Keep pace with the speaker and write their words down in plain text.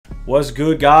What's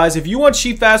good, guys? If you want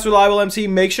cheap, fast, reliable MT,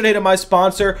 make sure to hit up my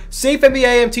sponsor,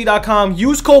 safenbaamt.com.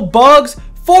 Use code BUGS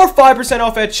for 5%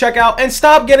 off at checkout and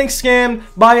stop getting scammed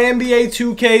by NBA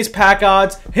 2K's pack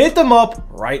odds. Hit them up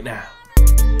right now.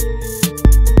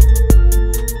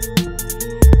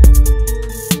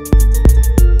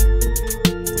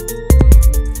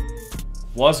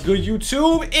 What's good,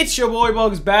 YouTube? It's your boy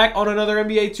Bugs back on another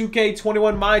NBA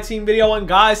 2K21 My Team video. And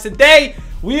guys, today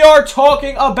we are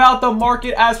talking about the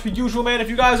market as per usual, man. If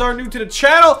you guys are new to the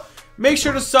channel, make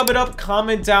sure to sub it up,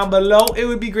 comment down below. It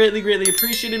would be greatly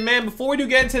appreciated, man. Before we do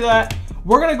get into that,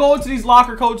 we're going to go into these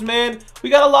locker codes, man.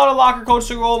 We got a lot of locker codes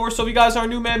to go over. So if you guys are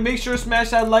new, man, make sure to smash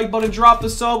that like button, drop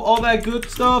the sub, all that good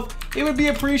stuff. It would be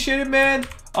appreciated, man.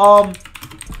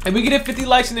 And we get hit 50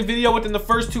 likes in the video within the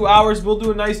first 2 hours, we'll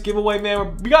do a nice giveaway,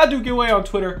 man. We gotta do a giveaway on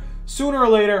Twitter sooner or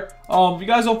later. If you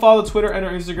guys don't follow Twitter and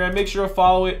our Instagram, make sure to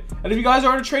follow it. And if you guys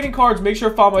are into trading cards, make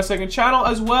sure to follow my second channel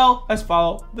as well as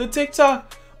follow the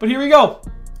TikTok. But here we go.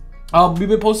 We've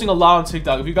been posting a lot on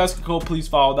TikTok. If you guys could go, please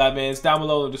follow that, man. It's down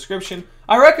below in the description.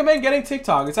 I recommend getting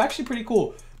TikTok. It's actually pretty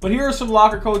cool. But here are some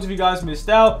locker codes if you guys missed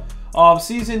out.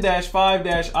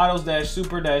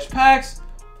 Season-5-idols-super-packs.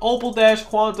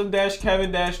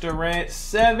 Opal-Quantum-Kevin-Durant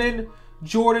 7,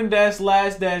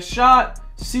 Jordan-last-shot,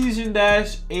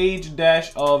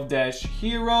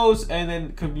 Season-age-of-heroes, and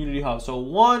then Community Hub. So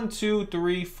 1, 2,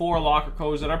 3, 4 locker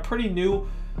codes that are pretty new.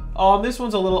 This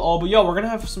one's a little old, but yo, we're gonna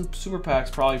have some super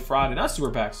packs probably Friday. Not super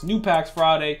packs, new packs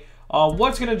Friday.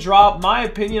 What's gonna drop? My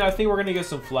opinion, I think we're gonna get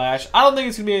some flash. I don't think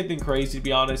it's gonna be anything crazy, to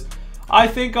be honest. I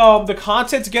think the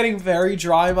content's getting very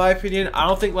dry, in my opinion. I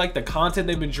don't think like the content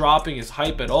they've been dropping is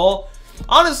hype at all.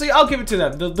 Honestly, I'll give it to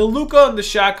them. The Luka and the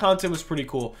Shaq content was pretty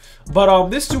cool, but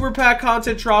this super pack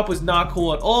content drop was not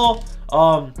cool at all.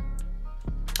 I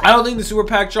don't think the super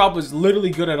pack drop was literally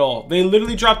good at all. They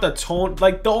literally dropped a tone.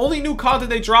 Like the only new content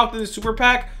they dropped in the super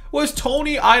pack was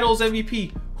Tony Idol's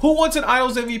MVP. Who wants an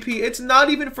Idol's MVP? It's not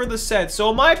even for the set. So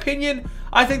in my opinion,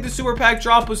 I think the super pack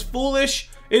drop was foolish.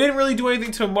 It didn't really do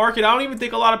anything to the market. I don't even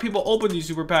think a lot of people open these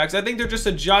super packs. I think they're just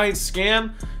a giant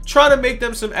scam trying to make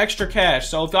them some extra cash.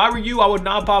 So if I were you, I would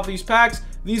not pop these packs.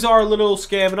 These are a little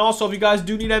scam. And also, if you guys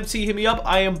do need MT, hit me up.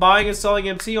 I am buying and selling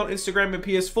MT on Instagram and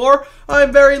PS4.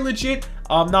 I'm very legit.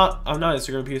 I'm not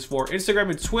Instagram and PS4. Instagram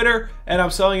and Twitter. And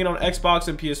I'm selling it on Xbox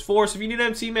and PS4. So if you need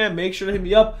MT, man, make sure to hit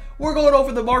me up. We're going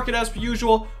over the market as per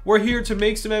usual. We're here to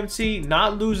make some MT,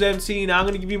 not lose MT. Now I'm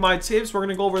going to give you my tips. We're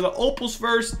going to go over the Opals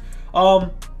first.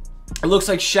 It looks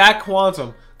like Shaq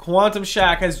Quantum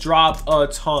Shaq has dropped a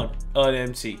ton on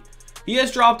MT. He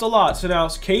has dropped a lot. So now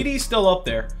KD's still up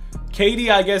there. KD,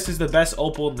 I guess, is the best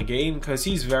Opal in the game because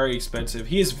he's very expensive.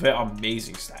 He has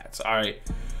amazing stats. All right.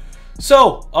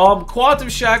 So, Quantum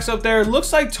Shaq's up there. It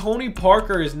looks like Tony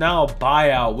Parker is now a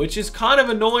buyout, which is kind of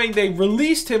annoying. They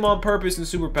released him on purpose in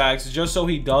super packs just so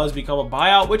he does become a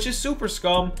buyout, which is super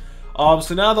scum.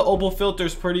 So now the Opal filter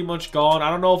is pretty much gone. I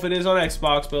don't know if it is on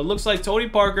Xbox, but it looks like Tony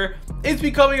Parker is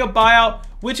becoming a buyout,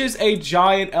 which is a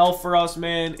giant L for us,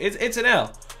 man. It's an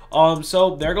L.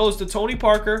 So there goes to Tony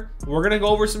Parker. We're gonna go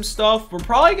over some stuff. We're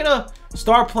probably gonna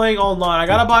start playing online. I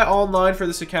gotta buy online for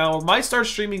this account. We might start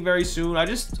streaming very soon.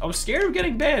 I'm scared of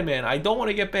getting banned, man. I don't want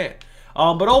to get banned.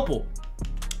 But Opal,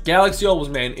 Galaxy Opals,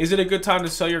 man, is it a good time to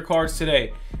sell your cards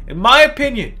today? In my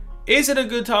opinion, is it a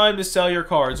good time to sell your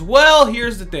cards? Well,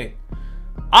 here's the thing.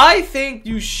 I think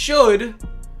you should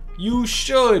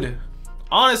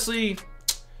honestly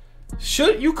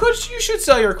you should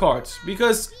sell your cards,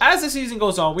 because as the season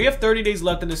goes on, we have 30 days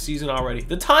left in the season already.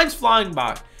 The time's flying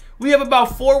by. We have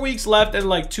about 4 weeks left and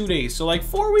like 2 days. So like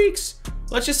 4 weeks,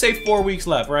 let's just say 4 weeks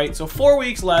left, right? So 4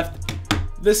 weeks left.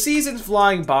 The season's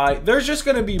flying by. There's just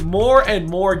going to be more and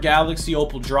more Galaxy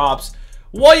Opal drops.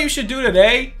 What you should do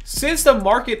today, since the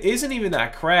market isn't even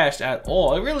that crashed at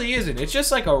all, it really isn't. It's just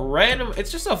like a random,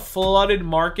 it's just a flooded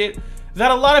market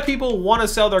that a lot of people want to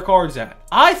sell their cards at.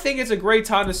 I think it's a great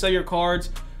time to sell your cards.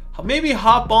 Maybe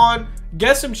hop on,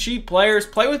 get some cheap players,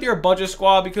 play with your budget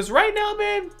squad, because right now,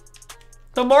 man,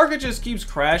 the market just keeps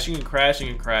crashing and crashing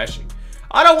and crashing.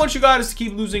 I don't want you guys to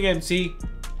keep losing MT.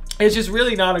 It's just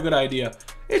really not a good idea.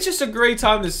 It's just a great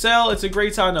time to sell. It's a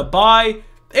great time to buy.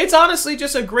 It's honestly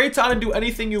just a great time to do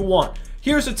anything you want.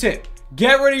 Here's a tip.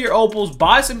 Get rid of your Opals.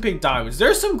 Buy some pink diamonds.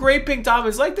 There's some great pink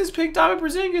diamonds like this pink diamond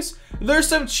Porzingis. There's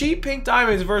some cheap pink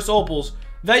diamonds versus Opals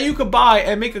that you could buy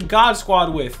and make a God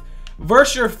Squad with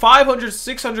versus your 500,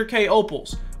 600k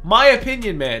Opals. My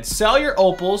opinion, man. Sell your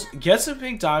Opals. Get some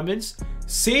pink diamonds.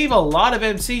 Save a lot of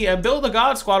MC and build a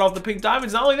God Squad off the pink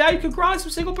diamonds. Not only that, you can grind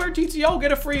some single player TTO.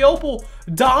 Get a free Opal.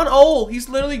 Don O. He's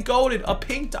literally goated.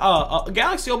 A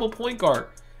Galaxy Opal point guard.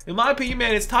 In my opinion,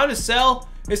 man, it's time to sell.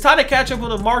 it's time to catch up with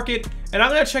the market, and I'm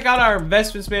going to check out our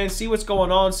investments, man, see what's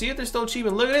going on, see if they're still cheap.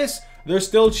 And look at this. They're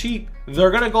still cheap.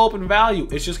 They're going to go up in value.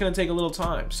 It's just going to take a little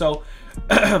time. So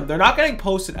they're not getting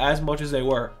posted as much as they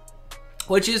were,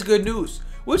 which is good news,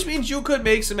 which means you could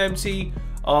make some MT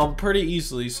pretty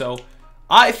easily. So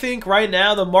I think right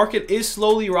now the market is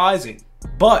slowly rising.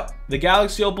 But the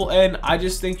Galaxy Opal N, I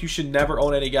just think you should never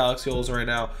own any Galaxy Opals right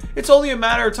now. It's only a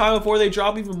matter of time before they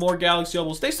drop even more Galaxy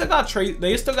Opals. They still got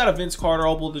a Vince Carter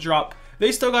Opal to drop.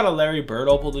 They still got a Larry Bird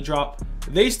Opal to drop.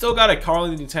 They still got a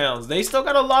Karl-Anthony Towns. They still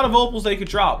got a lot of Opals they could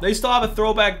drop. They still have a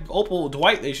throwback Opal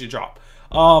Dwight they should drop.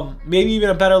 Maybe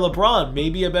even a better LeBron.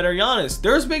 Maybe a better Giannis.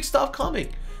 There's big stuff coming.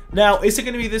 Now, is it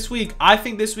going to be this week? I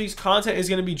think this week's content is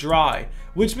going to be dry,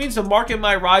 which means the market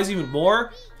might rise even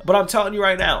more. But I'm telling you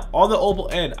right now, on the Opal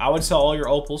N, I would sell all your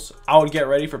Opals. I would get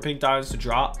ready for Pink Diamonds to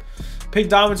drop. Pink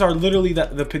Diamonds are literally the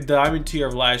diamond tier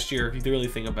of last year, if you really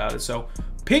think about it. So,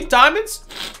 Pink Diamonds,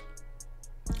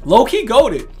 low-key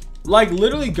goated. Like,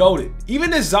 literally goated.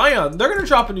 Even this Zion, they're going to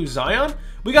drop a new Zion.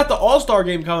 We got the All-Star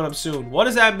game coming up soon. What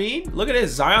does that mean? Look at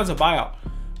this. Zion's a buyout.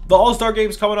 The All-Star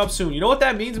game's coming up soon. You know what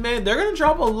that means, man? They're going to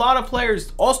drop a lot of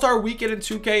players. All-Star weekend in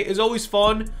 2K is always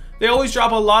fun. They always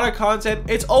drop a lot of content.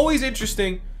 It's always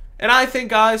interesting. And I think,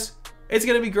 guys, it's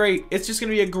going to be great. It's just going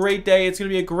to be a great day. It's going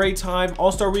to be a great time.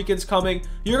 All-Star weekend's coming.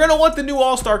 You're going to want the new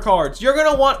All-Star cards. You're going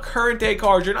to want current day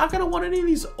cards. You're not going to want any of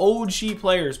these OG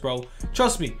players, bro.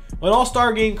 Trust me. When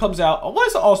All-Star game comes out, what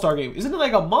is the All-Star game? Isn't it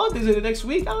like a month? Is it the next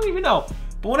week? I don't even know.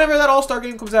 But whenever that All-Star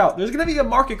game comes out, there's going to be a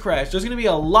market crash. There's going to be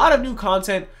a lot of new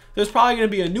content. There's probably going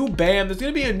to be a new Bam. There's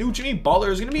going to be a new Jimmy Butler.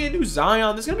 There's going to be a new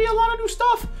Zion. There's going to be a lot of new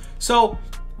stuff. So,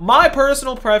 my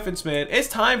personal preference, man, it's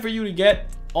time for you to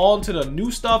get onto the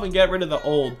new stuff and get rid of the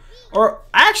old. Or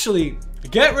actually,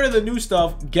 get rid of the new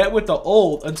stuff, get with the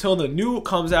old until the new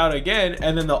comes out again,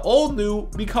 and then the old new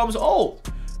becomes old.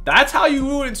 That's how you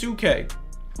do it in 2K.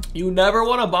 You never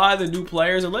want to buy the new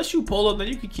players unless you pull them, then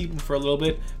you can keep them for a little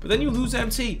bit, but then you lose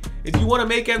MT. If you want to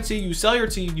make MT, you sell your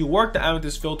team, you work the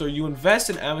Amethyst filter, you invest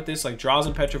in Amethyst like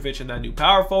Drazen Petrovic and that new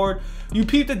power forward, you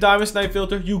peep the Diamond Snipe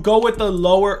filter, you go with the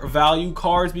lower value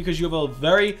cards because you have a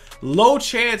very low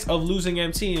chance of losing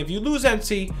MT. And if you lose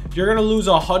MT, you're going to lose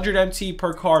 100 MT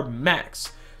per card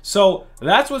max. So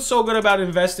that's what's so good about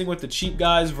investing with the cheap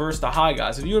guys versus the high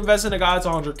guys. If you invest in a guy that's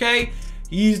 100K,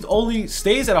 he only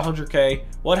stays at 100K.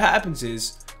 What happens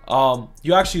is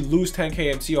you actually lose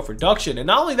 10K MT off reduction. And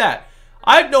not only that,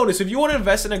 I've noticed if you want to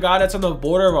invest in a guy that's on the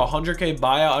border of a 100K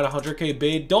buyout and a 100K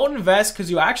bid, don't invest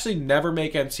because you actually never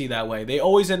make MT that way. They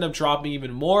always end up dropping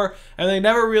even more, and they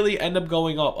never really end up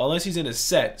going up unless he's in a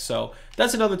set. So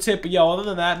that's another tip. But yo, other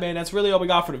than that, man, that's really all we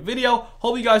got for the video.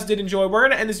 Hope you guys did enjoy. We're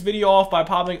going to end this video off by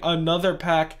popping another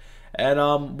pack.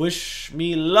 And wish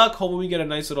me luck. Hopefully we get a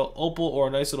nice little opal or a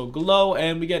nice little glow,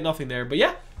 and we get nothing there. But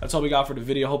yeah, that's all we got for the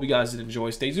video. Hope you guys did enjoy.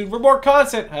 Stay tuned for more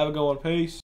content. Have a good one.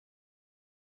 Peace.